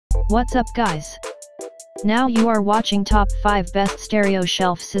What's up guys? Now you are watching top 5 best stereo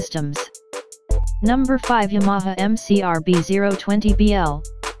shelf systems. Number 5 Yamaha MCRB020BL,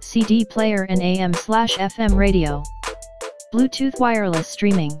 CD player and AM/FM radio. Bluetooth wireless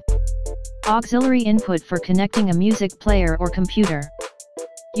streaming. Auxiliary input for connecting a music player or computer.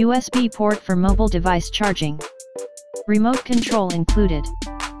 USB port for mobile device charging. Remote control included.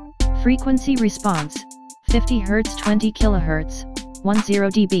 Frequency response, 50 Hz 20 kHz, 10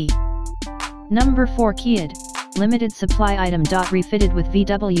 dB. Number 4 KEiiD, limited supply item. Refitted with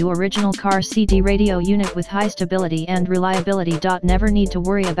VW original car CD radio unit with high stability and reliability. Never need to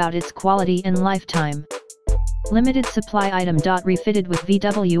worry about its quality and lifetime. Limited supply item. Refitted with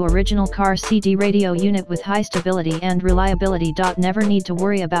VW original car CD radio unit with high stability and reliability. Never need to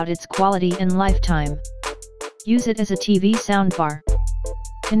worry about its quality and lifetime. Use it as a TV soundbar.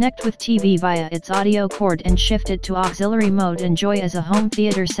 Connect with TV via its audio cord and shift it to auxiliary mode. Enjoy as a home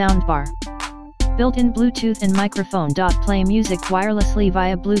theater soundbar. Built-in Bluetooth and microphone. Play music wirelessly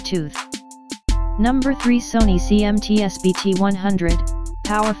via Bluetooth. Number 3 Sony CMT-SBT100,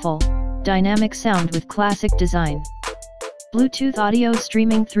 powerful, dynamic sound with classic design. Bluetooth audio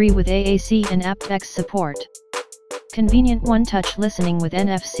streaming 3 with AAC and aptX support. Convenient one-touch listening with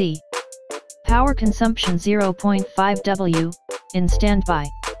NFC. Power consumption 0.5 W, in standby.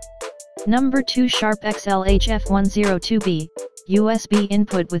 Number 2 Sharp XL-HF102B, USB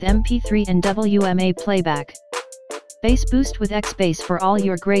input with MP3 and WMA playback. Bass boost with X-Bass for all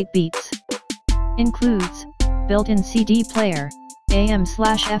your great beats. Includes built-in CD player,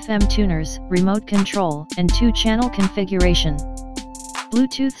 AM/FM tuners, remote control, and 2-channel configuration.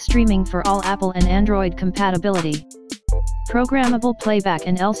 Bluetooth streaming for all Apple and Android compatibility. Programmable playback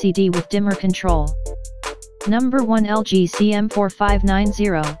and LCD with dimmer control. Number 1 LG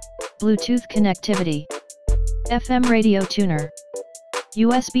CM4590, Bluetooth connectivity. FM radio tuner.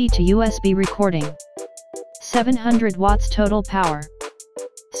 USB to USB recording. 700 watts total power.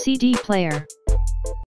 CD player.